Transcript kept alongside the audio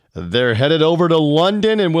They're headed over to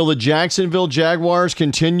London, and will the Jacksonville Jaguars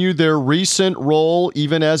continue their recent role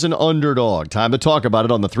even as an underdog? Time to talk about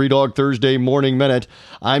it on the Three Dog Thursday Morning Minute.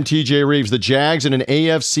 I'm TJ Reeves. The Jags in an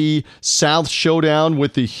AFC South showdown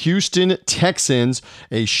with the Houston Texans,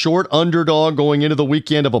 a short underdog going into the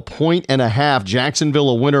weekend of 1.5. Jacksonville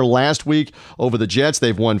a winner last week over the Jets.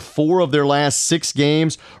 They've won 4 of their last 6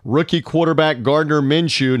 games. Rookie quarterback Gardner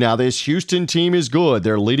Minshew. Now this Houston team is good.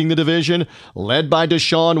 They're leading the division, led by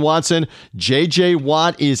Deshaun Watson. J.J.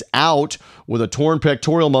 Watt is out with a torn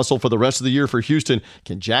pectoral muscle for the rest of the year for Houston.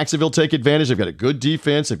 Can Jacksonville take advantage? They've got a good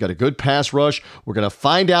defense. They've got a good pass rush. We're going to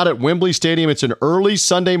find out at Wembley Stadium. It's an early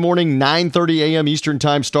Sunday morning, 9:30 a.m. Eastern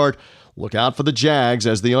time start. Look out for the Jags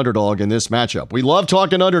as the underdog in this matchup. We love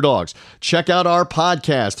talking underdogs. Check out our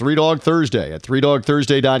podcast, Three Dog Thursday, at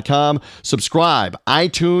threedogthursday.com. Subscribe,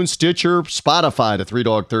 iTunes, Stitcher, Spotify to Three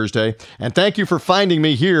Dog Thursday. And thank you for finding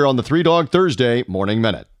me here on the Three Dog Thursday Morning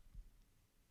Minute.